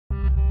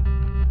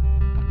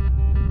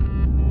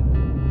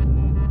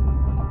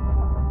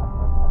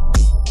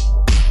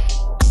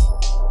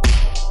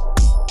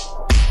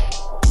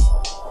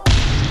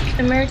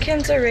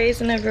Americans are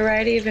raised in a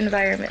variety of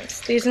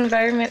environments. These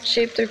environments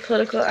shape their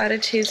political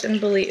attitudes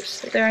and beliefs.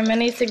 There are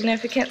many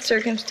significant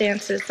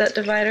circumstances that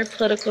divide our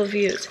political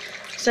views.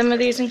 Some of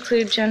these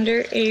include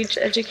gender, age,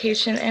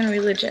 education, and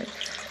religion.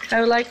 I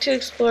would like to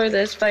explore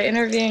this by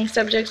interviewing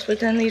subjects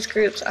within these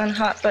groups on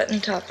hot-button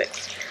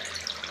topics.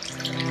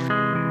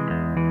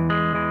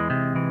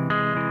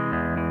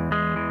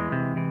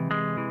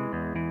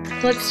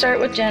 Let's start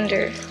with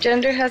gender.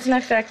 Gender has an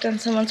effect on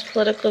someone's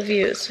political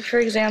views. For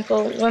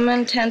example,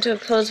 women tend to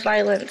oppose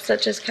violence,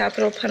 such as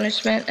capital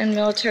punishment and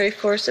military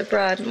force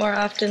abroad, more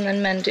often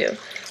than men do.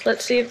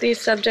 Let's see if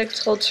these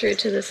subjects hold true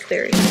to this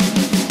theory. I'm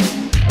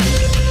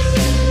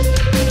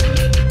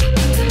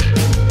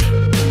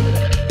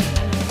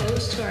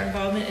opposed to our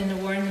involvement in the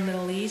war in the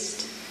Middle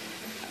East.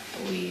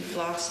 We've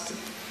lost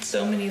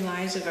so many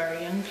lives of our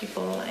young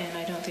people, and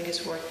I don't think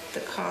it's worth the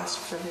cost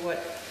for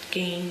what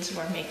gains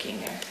we're making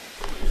there.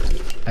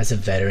 As a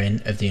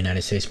veteran of the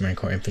United States Marine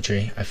Corps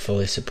Infantry, I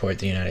fully support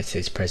the United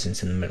States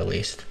presence in the Middle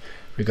East.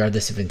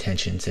 Regardless of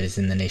intentions, it is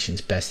in the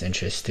nation's best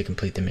interest to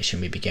complete the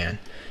mission we began,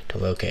 to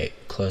locate,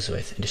 close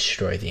with, and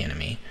destroy the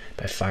enemy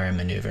by fire and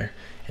maneuver,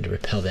 and to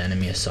repel the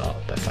enemy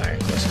assault by fire in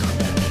close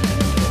combat.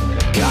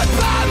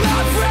 Goodbye,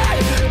 my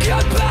friend!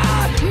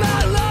 Goodbye,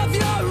 my love,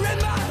 you're in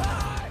my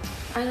heart!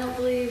 I don't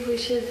believe we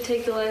should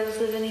take the lives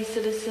of any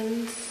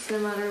citizens, no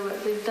matter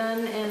what they've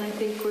done, and I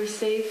think we're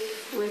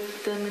safe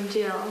with them in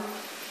jail.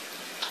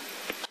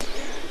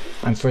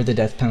 I'm for the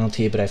death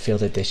penalty, but I feel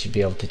that they should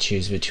be able to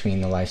choose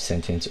between the life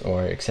sentence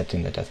or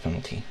accepting the death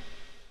penalty.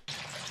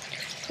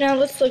 Now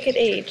let's look at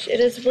age. It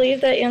is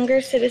believed that younger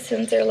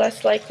citizens are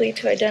less likely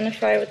to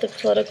identify with a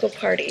political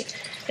party.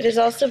 It is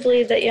also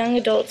believed that young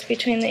adults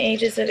between the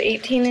ages of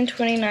 18 and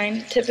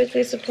 29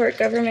 typically support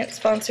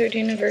government-sponsored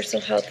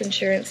universal health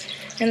insurance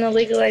and the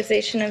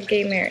legalization of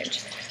gay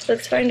marriage.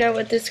 Let's find out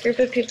what this group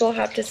of people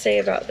have to say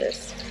about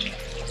this.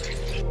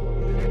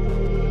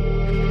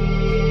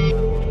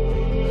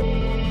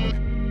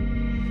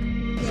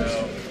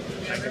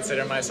 I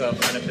consider myself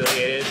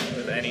unaffiliated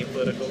with any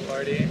political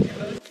party.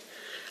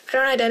 I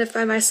don't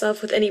identify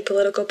myself with any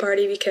political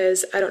party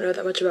because I don't know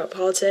that much about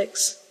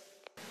politics.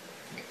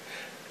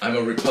 I'm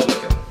a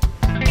Republican.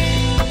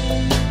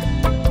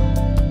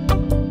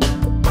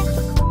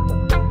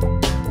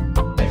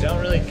 I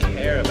don't really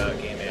care about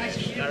gay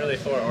marriage. Not really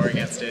for or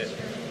against it.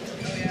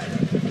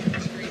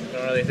 I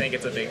don't really think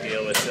it's a big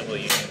deal with civil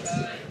unions.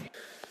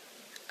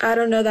 I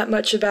don't know that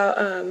much about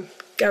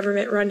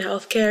government-run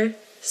healthcare,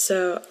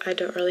 so I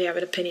don't really have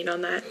an opinion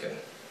on that. Okay.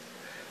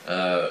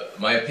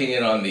 My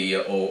opinion on the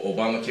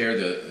Obamacare,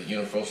 the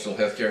universal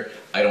health care,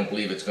 I don't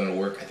believe it's going to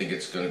work. I think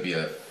it's going to be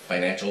a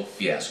financial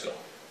fiasco.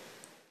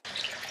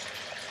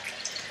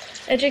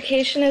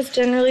 Education is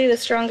generally the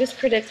strongest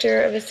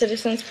predictor of a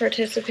citizen's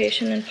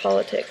participation in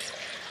politics.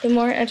 The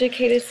more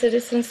educated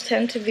citizens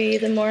tend to be,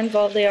 the more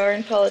involved they are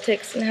in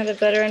politics and have a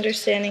better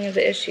understanding of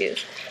the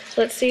issues.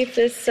 Let's see if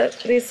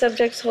these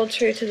subjects hold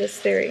true to this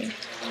theory.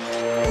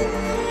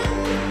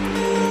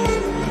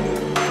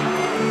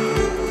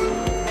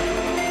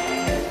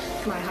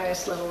 My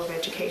highest level of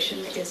education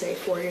is a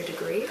 4-year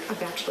degree, a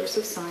Bachelor's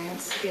of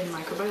Science in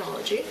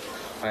Microbiology.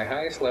 My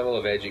highest level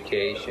of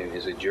education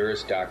is a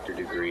Juris Doctor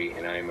degree,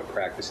 and I am a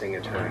practicing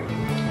attorney.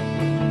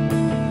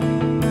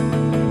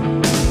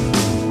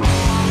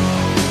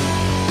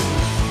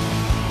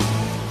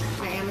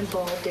 I am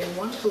involved in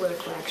one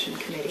political action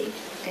committee,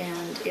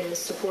 and it is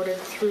supported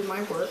through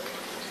my work.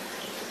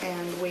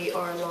 And we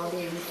are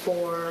lobbying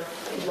for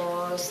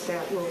laws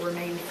that will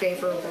remain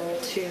favorable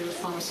to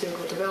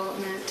pharmaceutical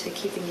development, to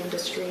keeping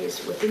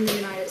industries within the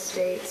United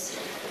States,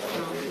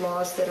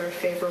 laws that are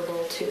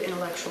favorable to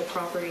intellectual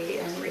property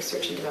and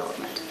research and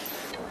development.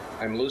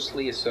 I'm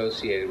loosely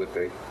associated with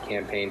the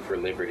Campaign for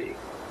Liberty.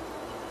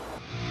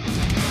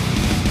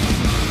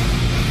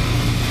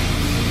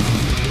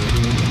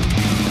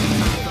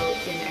 I vote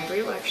in every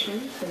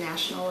election, the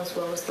national as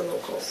well as the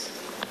locals.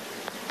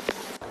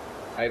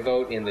 I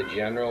vote in the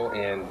general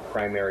and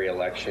primary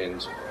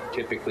elections,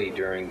 typically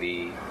during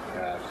the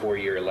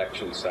 4-year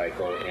election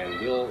cycle, and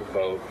will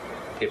vote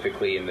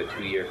typically in the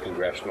 2-year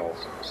congressional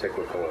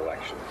cyclical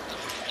election.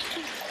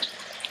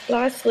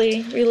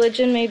 Lastly,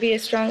 religion may be a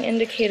strong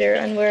indicator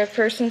on where a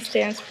person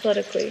stands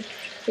politically.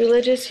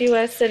 Religious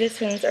U.S.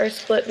 citizens are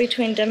split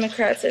between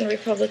Democrats and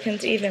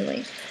Republicans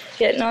evenly,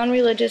 yet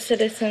non-religious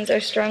citizens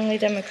are strongly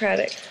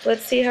Democratic.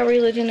 Let's see how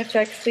religion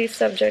affects these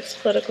subjects'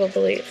 political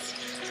beliefs.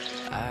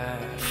 I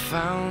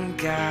found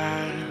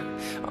God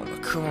on the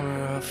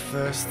corner of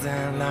First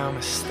and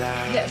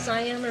Amistad. Yes,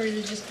 I am a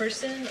religious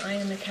person. I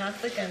am a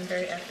Catholic. I'm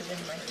very active in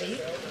my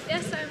faith.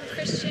 Yes, I'm a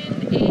Christian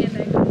and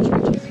I go to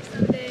church every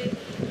Sunday,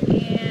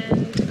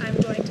 and I'm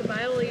going to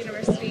Bible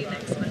University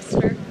next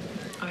semester.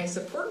 I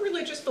support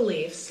religious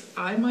beliefs.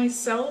 I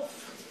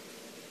myself,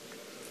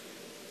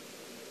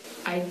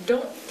 I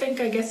don't think,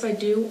 I guess I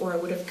do, or I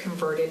would have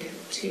converted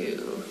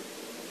to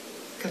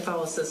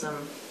Catholicism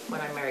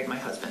when I married my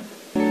husband.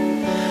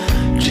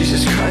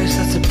 Jesus Christ,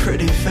 that's a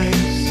pretty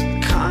face.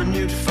 Kind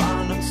you'd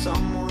find on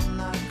someone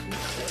that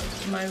could...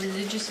 My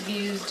religious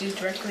views do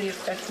directly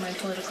affect my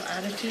political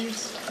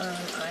attitudes.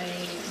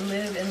 I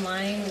live in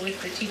line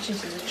with the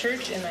teachings of the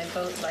church, and I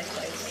vote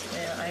likewise.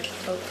 And I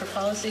vote for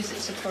policies that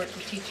support the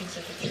teachings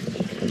of the church.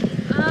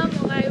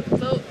 Well, I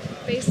vote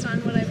based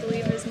on what I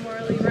believe is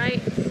morally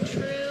right and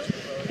true,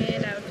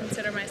 and I would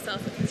consider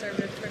myself a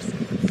conservative person.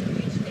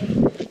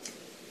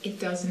 It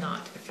does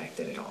not affect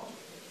it at all.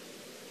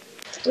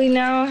 We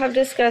now have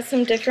discussed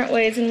some different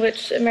ways in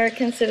which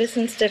American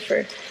citizens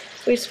differ.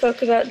 We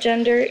spoke about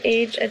gender,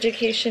 age,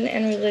 education,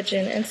 and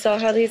religion, and saw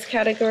how these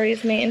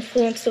categories may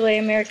influence the way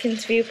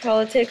Americans view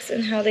politics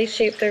and how they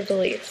shape their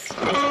beliefs.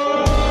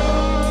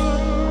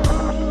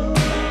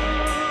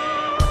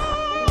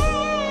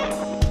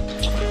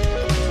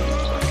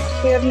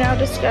 We have now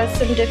discussed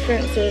some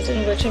differences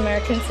in which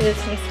American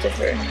citizens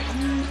differ.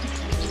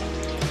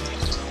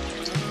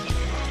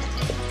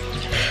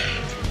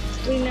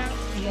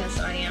 Yes,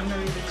 I am a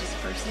religious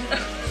person.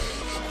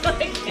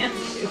 I can't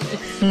do it.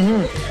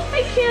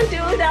 I can't do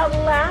it without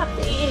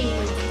laughing.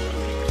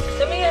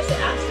 Somebody has to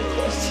ask the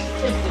question.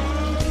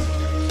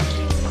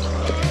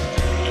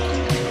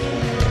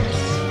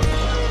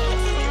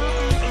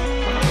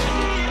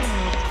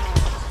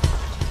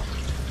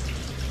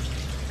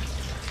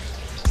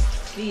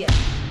 The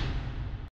end.